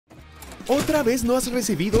¿Otra vez no has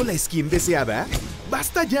recibido la skin deseada?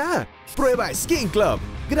 ¡Basta ya! Prueba Skin Club.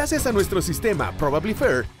 Gracias a nuestro sistema Probably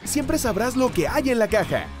Fair, siempre sabrás lo que hay en la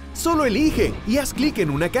caja. Solo elige y haz clic en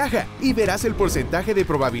una caja y verás el porcentaje de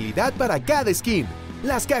probabilidad para cada skin.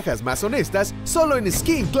 Las cajas más honestas solo en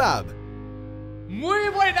Skin Club. Muy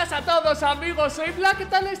buenas a todos amigos, soy Black, ¿qué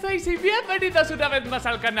tal estáis? Y bienvenidos una vez más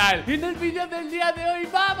al canal. En el vídeo del día de hoy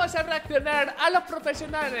vamos a reaccionar a los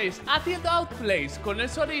profesionales haciendo outplays con el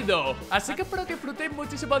sonido. Así que espero que disfrutéis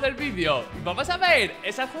muchísimo del vídeo y vamos a ver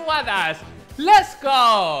esas jugadas. ¡Let's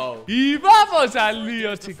go! Y vamos al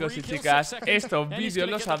lío, chicos y chicas. Estos vídeos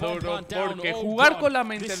los adoro porque jugar con la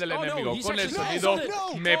mente del enemigo con el sonido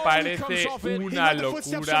me parece una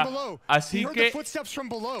locura. Así que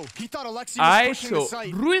ha hecho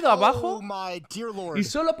ruido abajo y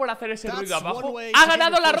solo por hacer ese ruido abajo ha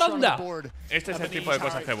ganado la ronda. Este es el tipo de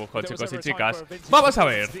cosas que busco, chicos y chicas. Vamos a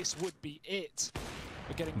ver.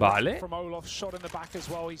 Vale.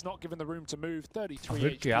 A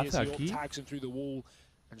ver qué hace aquí.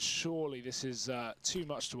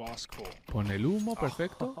 Pone el humo,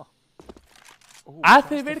 perfecto.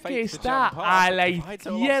 Hace ver que está a la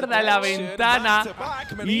izquierda de la ventana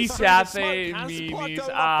y se hace minis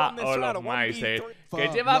a All of Mice, que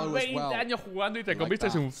lleva 20 años jugando y te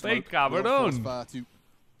conviertes en un fake, cabrón.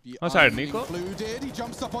 Vamos a ver, Nico.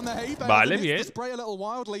 Vale, bien.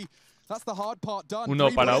 Uno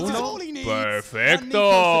para uno.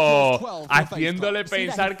 ¡Perfecto! Haciéndole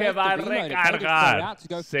pensar que va a recargar.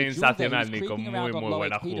 Sensacional, Nico. Muy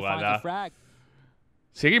buena jugada.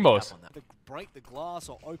 Seguimos.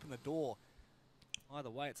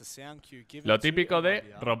 Lo típico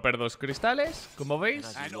de romper dos cristales, como veis,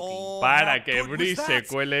 para que Breeze se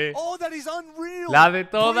cuele. La de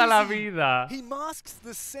toda la vida.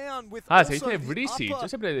 Ah, se dice Breezy. Yo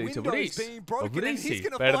siempre he dicho Breeze o Breezy.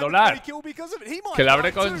 Perdonad, que la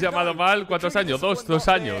habré llamado mal. ¿Cuántos años? Dos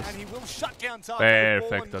años.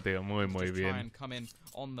 Perfecto, tío. Muy bien.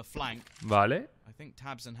 Vale.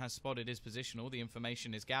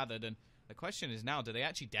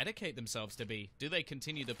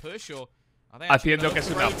 Haciendo que es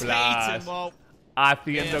una flash.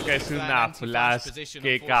 Haciendo que es una flash.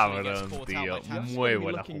 Qué cabrón, tío. Muy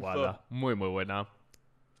buena jugada. Muy buena.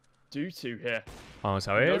 Vamos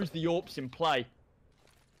a ver.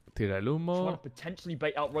 Tira el humo.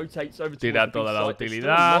 Tira toda la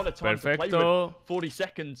utilidad. Perfecto.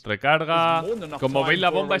 Recarga. Como veis, la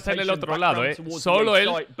bomba está en el otro lado, Solo él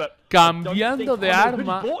cambiando de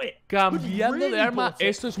arma.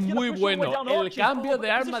 Esto es muy bueno. El cambio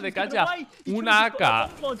de arma de que haya una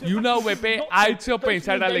AK y una VP ha hecho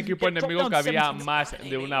pensar al equipo enemigo que había más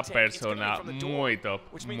de una persona. Muy top.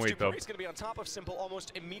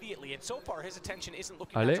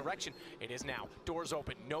 ¿Vale?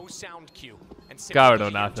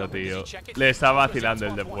 Cabronazo, tío. Le está vacilando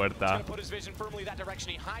el de puerta.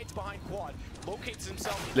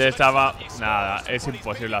 Le estaba... Nada, es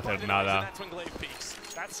imposible hacer nada.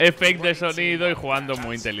 Efecto de sonido y jugando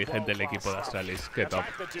muy inteligente el equipo de Astralis. Qué top.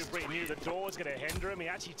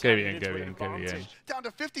 Qué bien.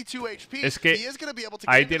 Es que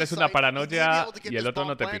ahí tienes una paranoia y el otro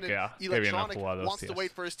no te piquea. Qué bien ha jugado, hostia.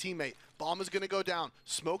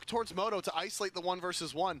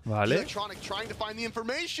 Vale.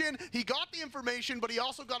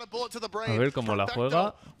 A ver cómo la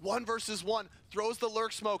juega.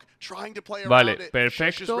 Vale,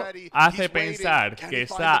 perfecto. Hace pensar que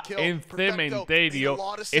está en cementerio.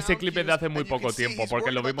 Ese clip es de hace muy poco tiempo,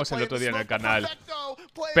 porque lo vimos el otro día en el canal.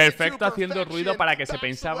 Perfecto, haciendo ruido para que se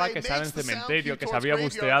pensaba que estaba en cementerio, que se había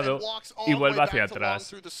busteado y vuelve hacia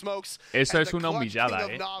atrás. Eso es una humillada,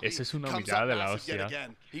 Eso es una humillada de la hostia.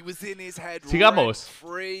 Sigamos.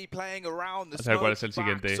 A ver cuál es el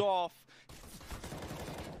siguiente.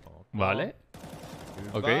 Vale.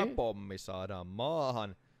 Ok.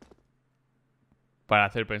 Para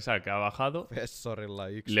hacer pensar que ha bajado.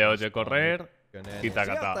 Le oye correr y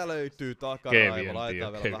tacata. Qué bien,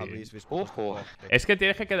 tío. Qué bien. Es que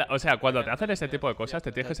tienes que quedar... O sea, cuando te hacen este tipo de cosas,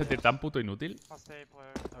 te tienes que sentir tan puto inútil.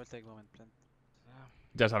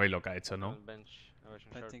 Ya sabéis lo que ha hecho, ¿no?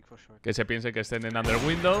 Que se piense que estén en under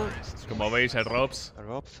window. Como veis, el Robs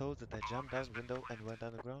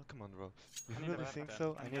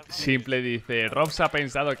simple dice: Robs ha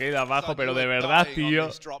pensado que ha ido abajo, pero de verdad, tío.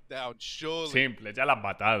 Simple, ya la han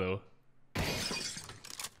matado.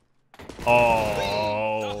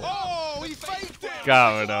 Oh,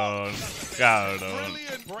 cabrón.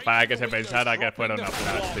 Para que se pensara que fuera una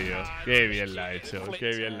flash, tío. Qué bien la ha hecho,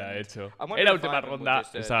 Era última ronda,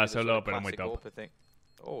 estaba solo, pero muy top.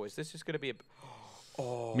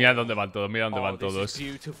 Mira dónde van todos, mira dónde van todos.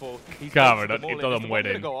 Cabrón, y todos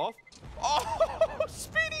mueren.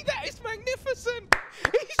 Speedy, that is magnificent.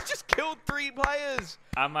 He's just killed 3 players.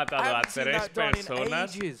 Ha matado a 3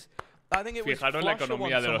 personas. Fijaros la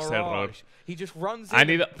economía de los errores. Han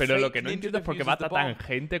ido, pero lo que no entiendo es por qué mata tan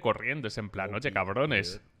gente corriendo. Es en plan, oye,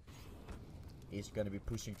 cabrones.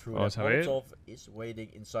 Vamos a ver.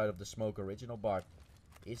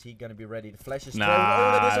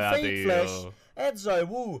 Nada, tío.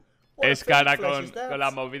 Es cara con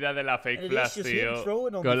la movida de la fake flash, tío.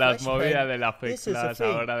 Con las movidas de la fake flash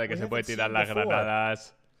ahora de que se puede tirar las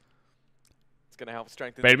granadas.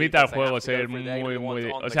 Permite al juego ser muy...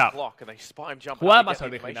 O sea, jugadas más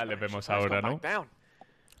originales vemos ahora, ¿no?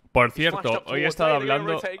 Por cierto, hoy he estado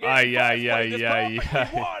hablando... Ay.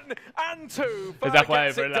 Esta jugada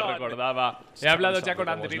de Fred la recordaba. He hablado ya con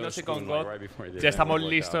Andrinos y con God. Ya estamos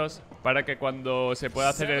listos para que cuando se pueda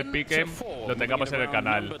hacer el pique lo tengamos en el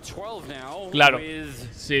canal. Claro,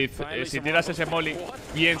 si tiras ese molly,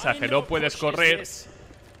 piensas que no puedes correr.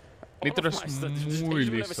 Nitro es muy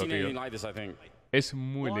listo, tío. Es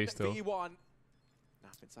muy listo.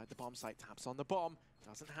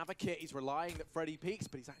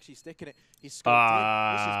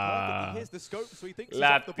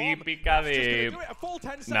 La típica de...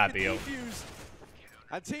 Nah, tío.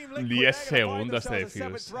 10 segundos de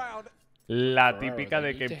defuse. La típica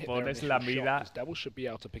de que pones la mira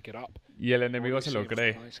y el enemigo se lo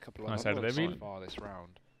cree. Va a ser débil.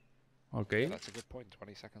 Ok.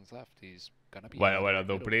 Bueno,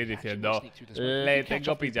 Dupri diciendo, le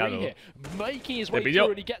tengo pillado. ¿Te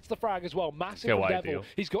pilló? Qué guay, tío.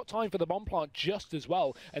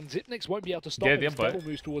 Tiene tiempo,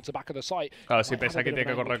 Claro, si pesa que tiene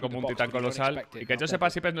que correr como un titán colosal. Y que yo sepa,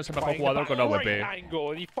 Sipes no es el mejor jugador con AWP.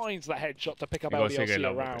 Y consigue el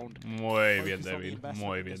AWP. Muy bien, débil.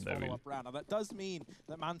 Muy bien, débil.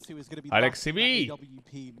 Alexi.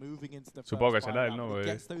 Supongo que será él, ¿no?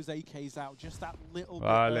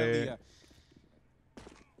 Vale.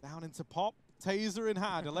 Down into pop, taser in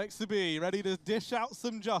hand. Alexi B ready to dish out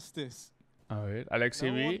some justice. A ver, Alexi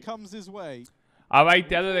B ha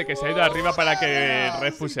baiteado de que se ha ido arriba para que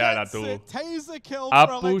refuseara tú.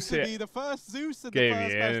 Ha puse. Qué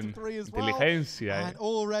bien. Inteligencia,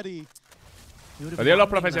 Odio, los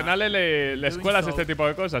profesionales le escuelas este tipo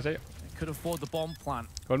de cosas,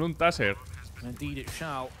 Con un taser. Indeed it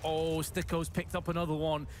shall. Oh, Sticko's picked up another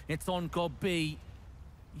one. It's on God B.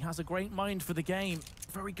 He has a great mind for the game.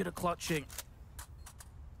 Very good at clutching.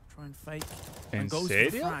 Try and fake. And goes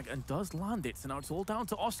for the frag and does land it. So now it's all down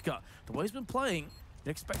to Oscar. The way he's been playing,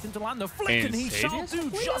 they expect him to land the flick, and he shall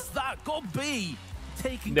do just that. God B.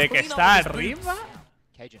 Taking ¿De que está arriba?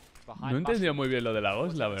 No he entendido muy bien lo de la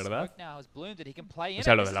Ghost, la verdad. O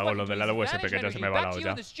sea, lo de la Ghost, lo de la USP, que ya se me va la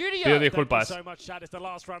olla. Pido disculpas.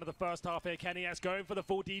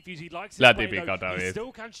 La típica otra vez.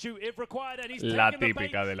 La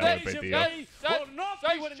típica de la USP, tío.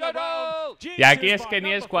 Y aquí es que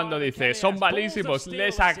ni es cuando dice, son malísimos,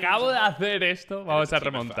 les acabo de hacer esto, vamos a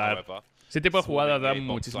remontar. Ese tipo de jugadas dan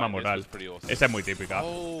muchísima moral. Esa es muy típica.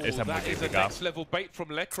 Esa es muy típica.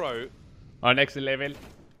 O next level.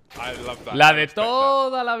 La de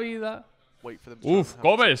toda la vida. Uf,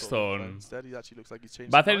 Cobblestone.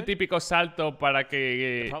 Va a hacer el típico salto para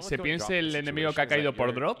que se piense el enemigo que ha caído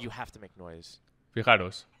por drop.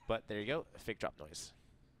 Fijaros.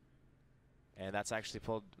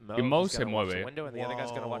 Y Mouse se mueve.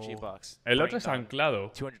 El otro es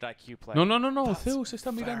anclado. No, Zeus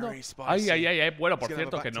está mirando. Ay. Bueno, por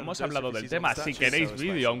cierto, que no hemos hablado del tema. Si queréis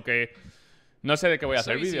vídeo, aunque... No sé de qué voy a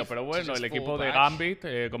hacer vídeo, pero bueno, el equipo de Gambit,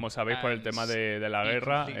 como sabéis por el tema de la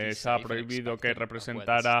guerra, se ha prohibido que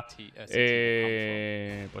representara,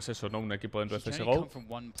 pues eso, ¿no? Un equipo dentro de CSGO.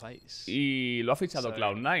 Y lo ha fichado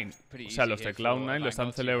Cloud9. O sea, los de Cloud9 lo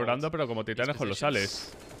están celebrando, pero como titanes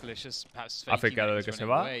colosales. Ha fequeado de que se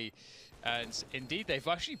va.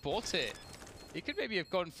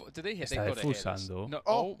 Está defusando.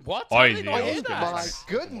 ¡Ay, Dios! My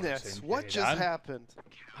goodness, what just happened?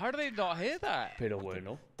 Pero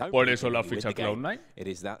bueno, por eso lo ha fichado Cloud9.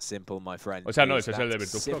 O sea, no, ese es el de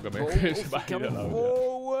Virtus Pro, que me se va a ir a la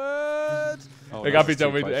olla. El que ha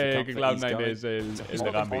fichado Cloud9 es el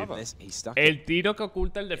de Gambit. El tiro que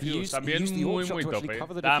oculta el defuse, también muy top,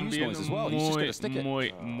 También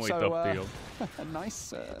muy top, tío.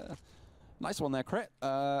 Nice one there, Crit.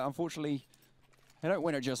 Unfortunately, they don't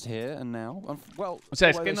win it just here and now. Well, o sea,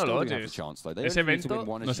 es que no lo oyes. Ese evento,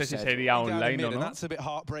 no sé si sería online o no,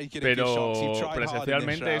 pero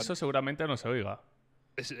presencialmente eso seguramente no se oiga.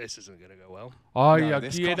 This isn't gonna go well. Ay,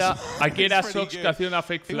 No, aquí era Sox que hacía una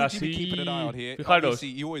fake flash. Fijaros. Se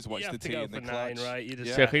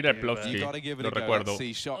gira el Plovsky. Lo recuerdo.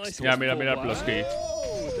 Mira el Plovsky.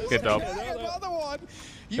 Qué top.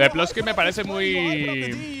 El Plovsky me parece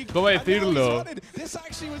muy... ¿Cómo decirlo?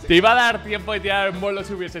 Te iba a dar tiempo de tirar el molo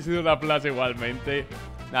si hubiese sido una flash igualmente.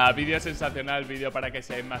 Nada, vídeo sensacional, vídeo para que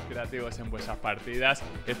seáis más creativos en vuestras partidas.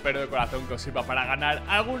 Espero de corazón que os sirva para ganar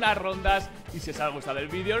algunas rondas. Y si os ha gustado el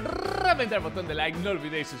vídeo, reventad el botón de like, no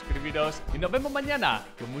olvidéis suscribiros. Y nos vemos mañana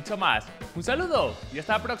con mucho más. Un saludo y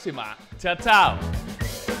hasta la próxima. Chao, chao.